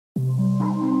Today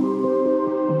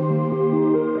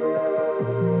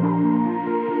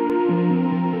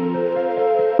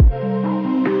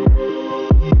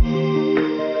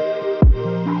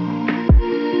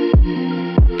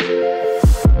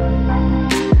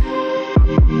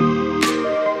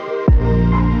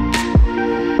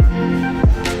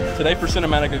for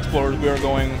Cinematic Explorers, we are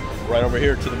going right over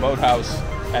here to the Boathouse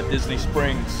at Disney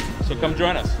Springs. So come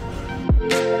join us.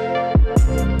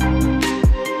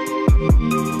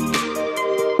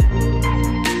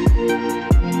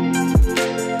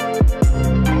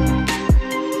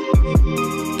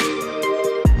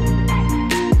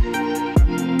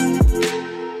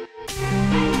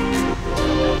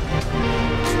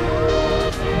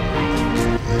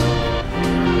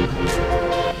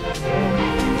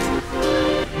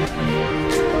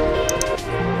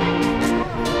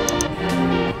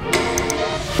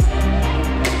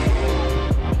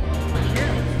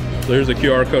 So here's a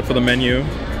QR code for the menu. I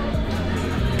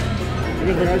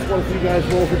just want to see you guys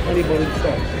roll for 20 money to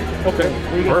start. Okay,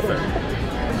 perfect.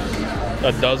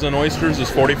 A dozen oysters is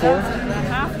 44? A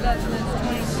half dozen is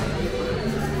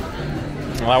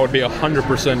 20. Well, that would be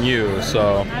 100% you,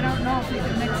 so. I don't know if you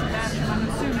can mix and match them, I'm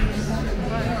assuming you won't,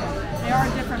 but they are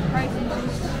different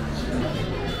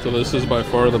prices. So this is by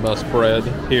far the best bread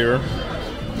here.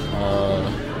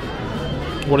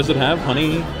 What does it have?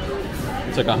 Honey?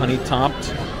 It's like a honey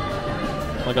topped.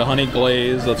 Like a honey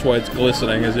glaze, that's why it's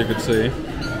glistening, as you can see.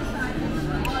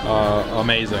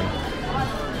 Amazing.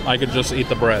 I could just eat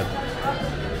the bread.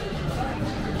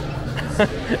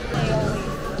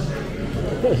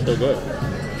 It's so good.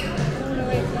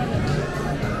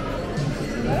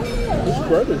 This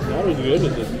bread is not as good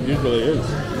as it usually is.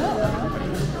 I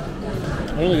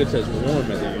don't think it's as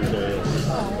warm as it usually is.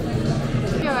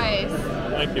 Yours.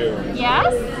 Thank you.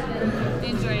 Yes?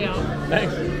 Enjoy y'all.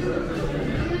 Thanks.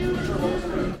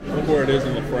 Look where it is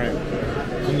in the frame.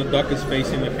 And the duck is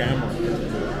facing the camera.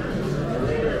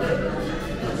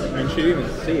 And she didn't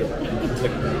even see it. I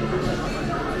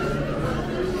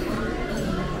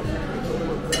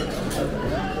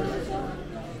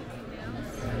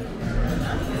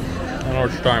don't know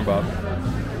what you're talking about.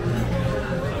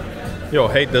 Yo,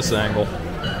 hate this angle.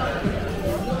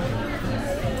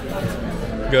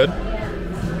 Good.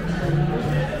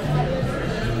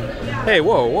 Hey,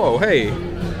 whoa, whoa, hey.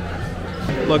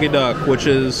 Lucky Duck, which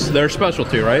is their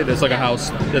specialty, right? It's like a house.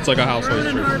 It's like a house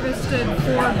oyster. Harvested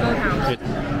for Boathouse.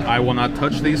 I will not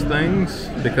touch these things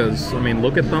because, I mean,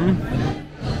 look at them.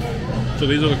 So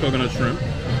these are the coconut shrimp.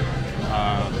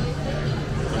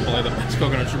 Probably the best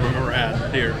coconut shrimp I've ever had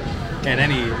here at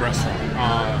any restaurant.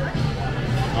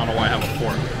 I don't know why I have a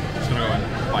fork. I'm just gonna go in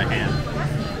by hand.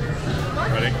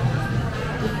 Ready?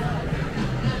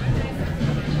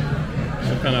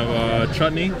 Some kind of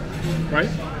chutney, right?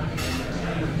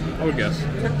 I would guess.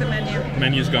 Check the menu.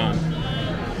 Menu's gone.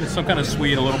 It's some kind of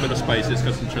sweet, a little bit of spicy. It's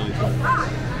got some chili to it.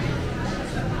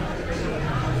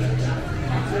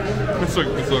 It's so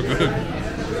good.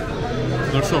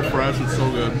 They're so fresh. It's so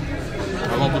good.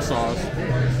 I love the sauce,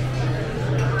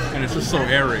 and it's just so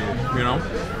airy. You know.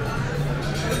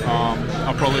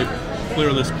 I'll probably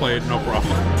clear this plate, no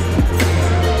problem.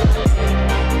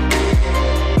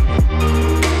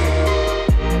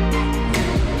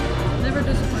 Never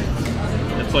disappoints.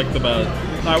 It's like the best.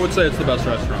 I would say it's the best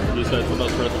restaurant. Would you say it's the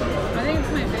best restaurant? I think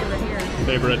it's my favorite here.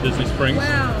 Favorite at Disney Springs?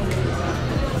 Wow.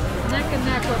 Neck and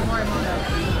neck with Morimoto.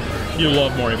 You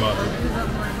love Morimoto. I love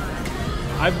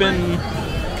Morimoto. I've been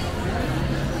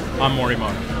on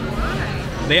Morimoto.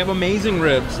 They have amazing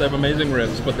ribs. But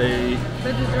they.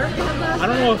 The dessert we had last I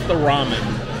don't know if the ramen.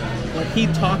 Like he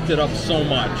talked it up so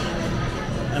much,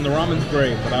 and the ramen's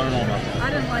great, but I don't know about that. I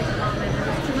didn't like the ramen. There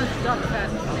was too much duck fat.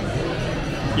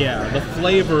 Yeah, the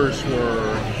flavors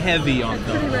were heavy on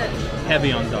duck. Pretty rich.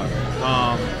 Heavy on duck.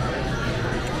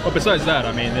 But besides that,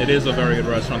 I mean, it is a very good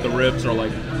restaurant. The ribs are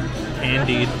like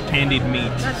candied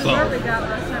meat. That's So what we got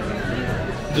last time we were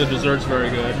here. the dessert's very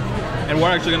good. And we're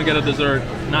actually going to get a dessert,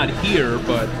 not here,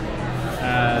 but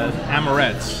at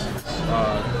Amorette's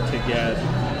to get,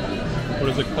 what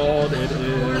is it called? It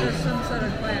is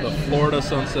the Florida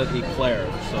Sunset Eclair.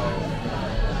 So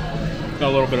it's got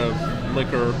a little bit of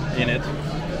liquor in it.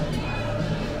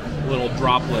 A little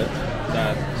droplet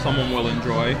that someone will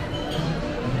enjoy.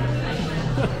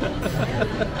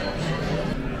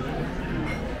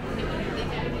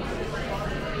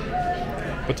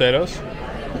 Potatoes?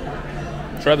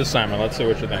 Try the salmon, let's see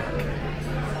what you think.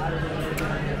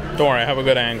 Don't worry, I have a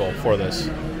good angle for this.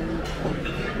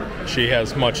 She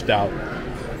has much doubt.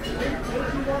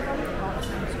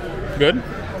 Good?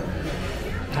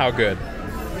 How good?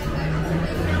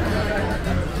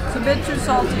 It's a bit too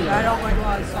salty, but I don't like a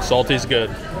lot of salt. Salty's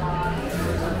good.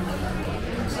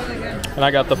 And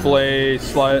I got the filet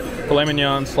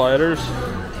mignon sliders.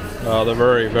 They're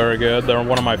very, very good. They're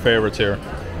one of my favorites here.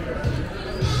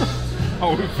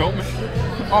 Oh, we filming?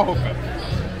 Oh, okay.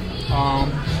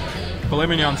 Filet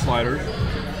mignon sliders.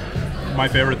 My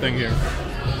favorite thing here.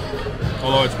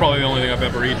 Although it's probably the only thing I've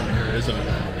ever eaten here, isn't it?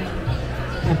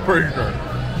 I'm pretty sure.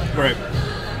 Great.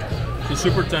 It's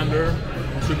super tender,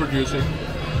 super juicy.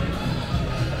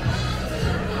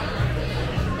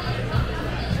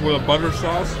 With a butter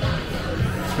sauce.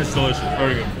 It's delicious.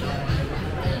 Very good.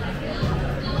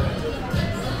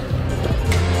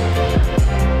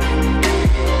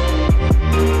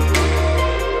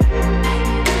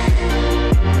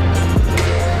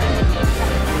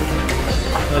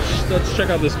 Let's check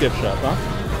out this gift shop, huh?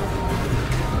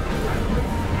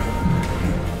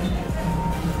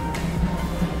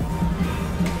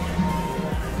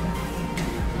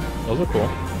 Those are cool.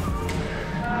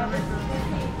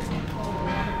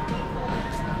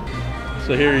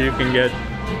 So here you can get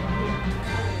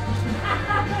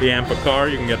the Ampa car,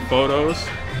 you can get photos.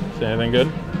 See anything good?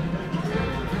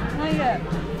 Not yet.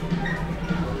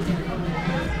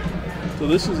 So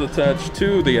this is attached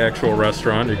to the actual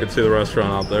restaurant. You can see the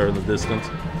restaurant out there in the distance.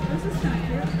 This is kind of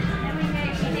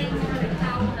cute.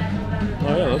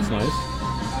 Oh yeah, that's nice.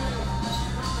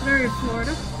 Very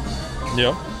Florida.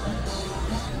 Yep.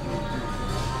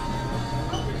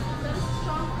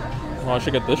 Well, I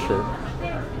should get this shirt.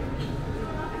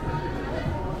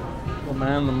 The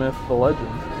man, the myth, the legend.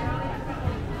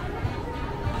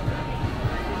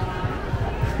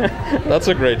 That's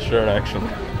a great shirt, actually.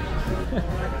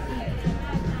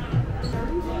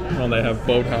 Well, they have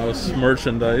Boathouse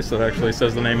merchandise that actually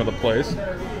says the name of the place.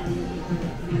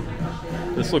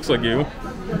 This looks like you.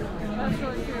 That's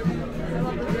really cute. I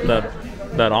love the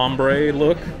That ombre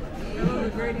look. I love the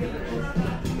gradient.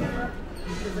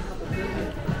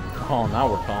 Oh, now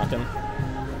we're talking.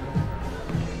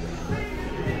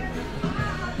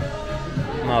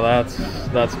 No, that's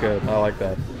good. I like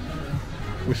that.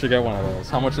 We should get one of those.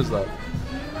 How much is that?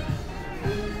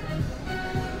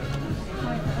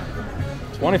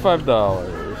 $25.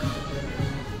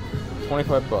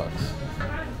 25 bucks.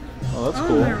 Oh, that's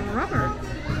cool. They're rubber.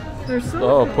 They're so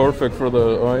Oh, perfect for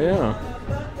the, oh yeah.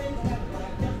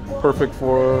 Perfect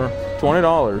for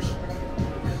 $20.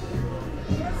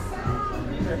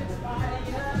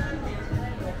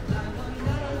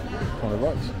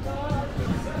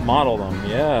 $20. Model them,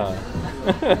 yeah.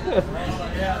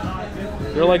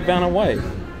 They're like Vanna White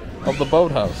of the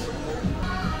Boathouse.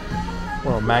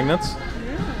 Well, magnets?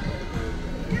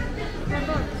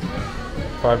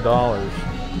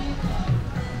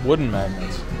 $5. Wooden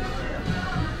magnets.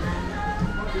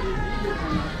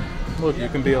 Look, you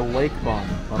can be a lake bum.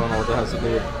 I don't know what that has to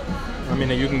do with. I mean,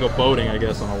 you can go boating, I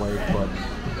guess, on a lake, but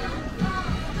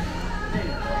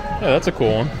yeah, that's a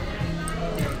cool one.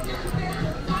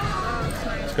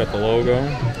 It's got the logo.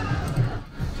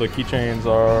 So keychains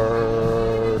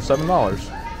are $7.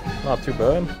 Not too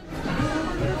bad.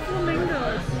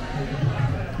 flamingos.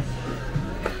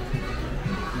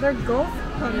 They're golf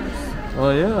putters.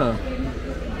 Oh yeah,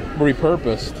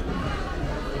 repurposed.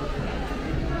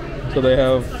 So they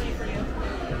have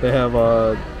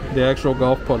the actual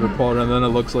golf putter part, and then it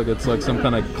looks like it's like some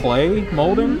kind of clay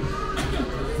molding.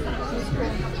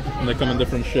 And they come in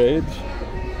different shades.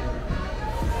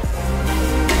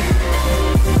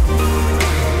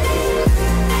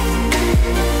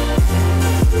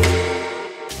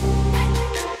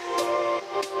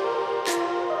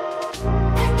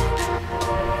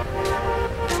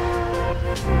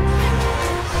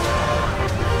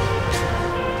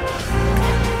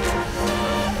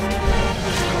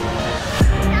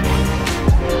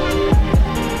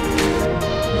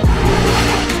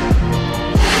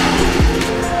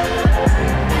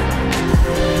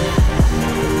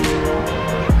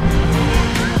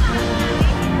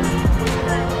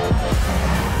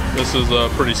 This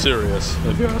is pretty serious,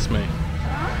 if you ask me.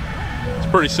 It's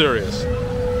pretty serious.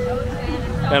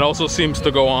 And also seems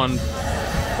to go on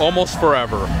almost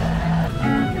forever.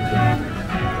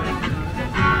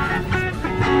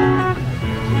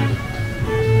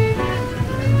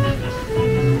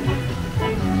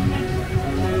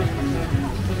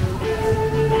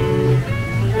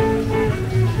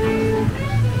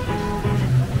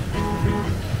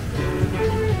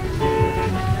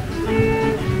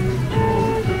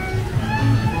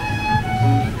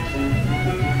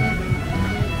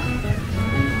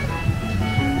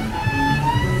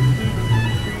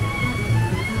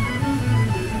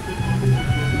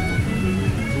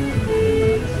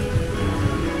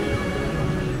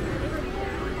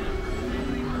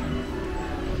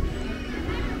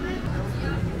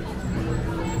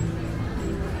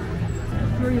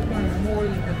 sure you find more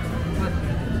than just one.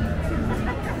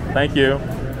 Thank you.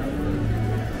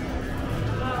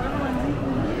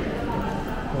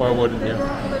 Why wouldn't you?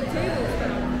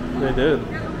 They did.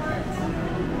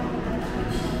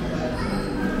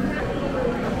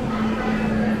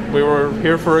 We were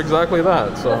here for exactly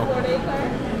that, so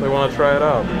we want to try it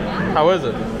out. How is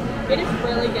it? It is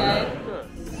really good.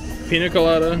 Pina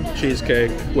colada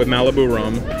cheesecake with Malibu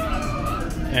rum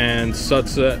and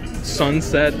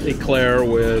sunset eclair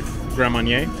with Grand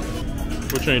Marnier.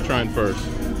 Which one are you trying first?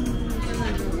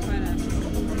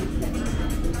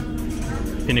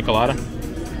 Pina colada.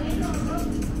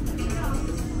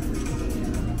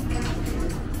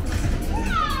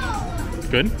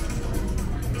 Good.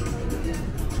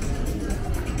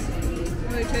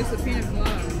 Really taste the pina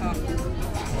colada on top.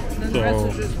 And then the rest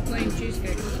is just plain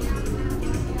cheesecake.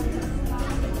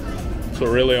 So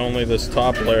really only this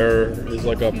top layer is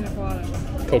like a Pina colada.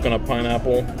 coconut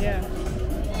pineapple. Yeah.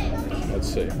 Let's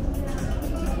see.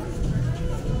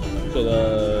 So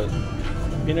the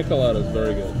pina colada is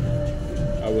very good.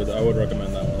 I would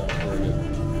recommend that one. That's very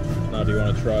good. Now, do you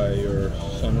want to try your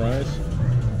sunrise?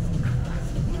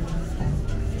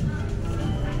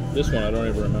 This one I don't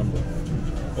even remember.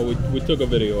 Oh, we took a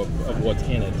video of what's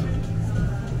in it.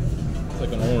 It's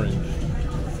like an orange.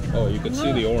 Oh, you can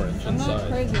see the orange I'm inside. not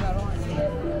crazy about orange.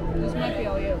 This might be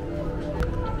all you.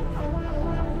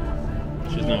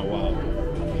 She's not wild.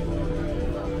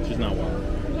 She's not wild.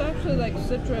 There's actually like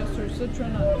citrus or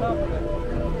citron on top of it.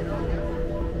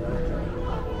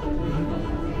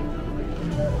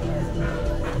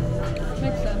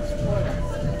 Makes sense. What?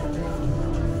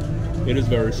 It is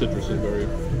very citrusy, very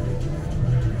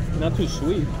not too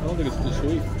sweet. I don't think it's too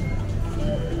sweet.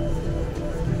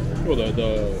 Well, the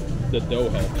dough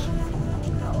helps.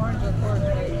 Orange liqueur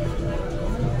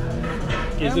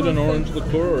is Is it an orange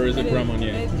liqueur or is it Grand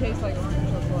Marnier? It tastes like orange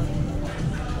liqueur.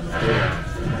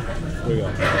 Here we go.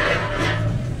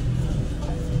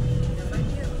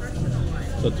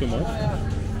 Is that too much? Oh,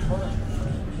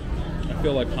 yeah. I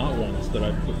feel like hot ones that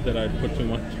I put too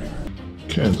much.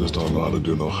 Kansas don't know how to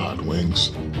do no hot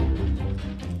wings.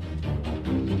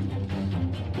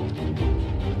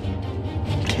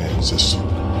 Kansas.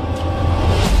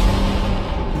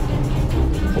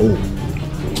 Oh,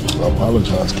 I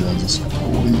apologize, Kansas.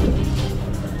 Holy.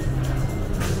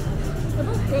 They're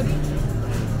both good.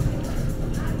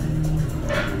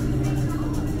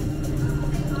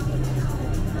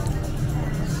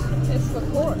 It's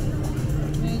liqueur. I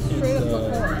mean, it's straight up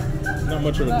liqueur. Not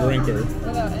much of a drinker,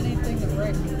 Without anything to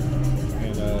drink.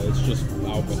 and it's just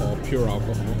alcohol, pure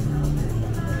alcohol.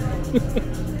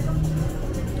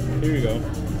 Here you go.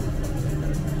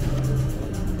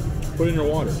 Put in your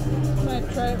water. I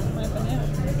might try it with my banana.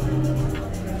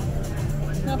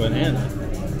 Not Banana.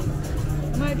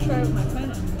 I might try it with my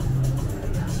banana.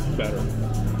 Better.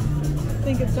 I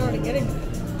think it's already getting me.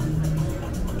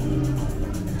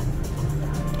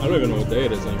 I don't even know what day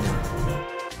it is anymore.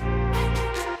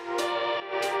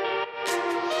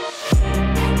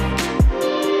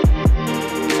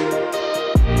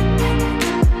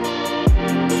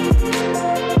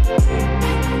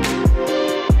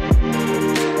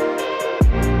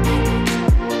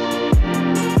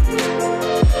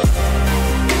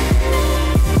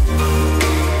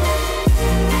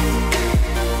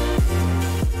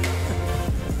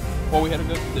 Well, we had a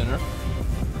good dinner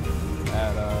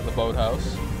at the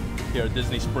Boathouse here at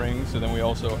Disney Springs, and then we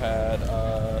also had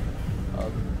a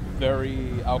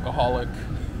very alcoholic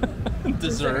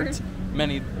dessert.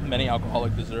 Many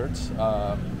alcoholic desserts.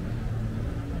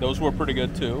 Those were pretty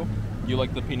good too. You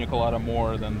like the pina colada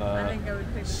more than the I think I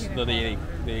would pick pina the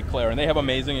eclair, and they have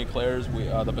amazing eclairs.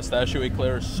 The pistachio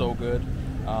eclair is so good.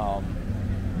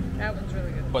 That one's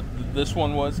really good. But this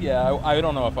one was, I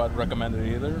don't know if I'd recommend it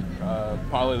either.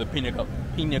 Probably the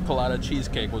pina colada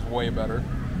cheesecake was way better.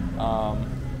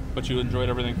 But you enjoyed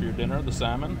everything for your dinner, the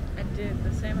salmon? I did.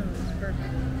 The salmon was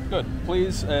perfect. Good.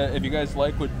 Please, if you guys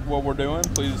like what we're doing,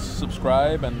 please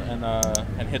subscribe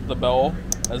and hit the bell,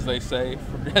 as they say,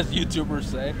 as YouTubers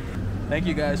say. Thank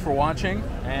you guys for watching,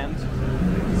 and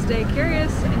Stay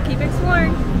curious and keep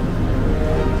exploring.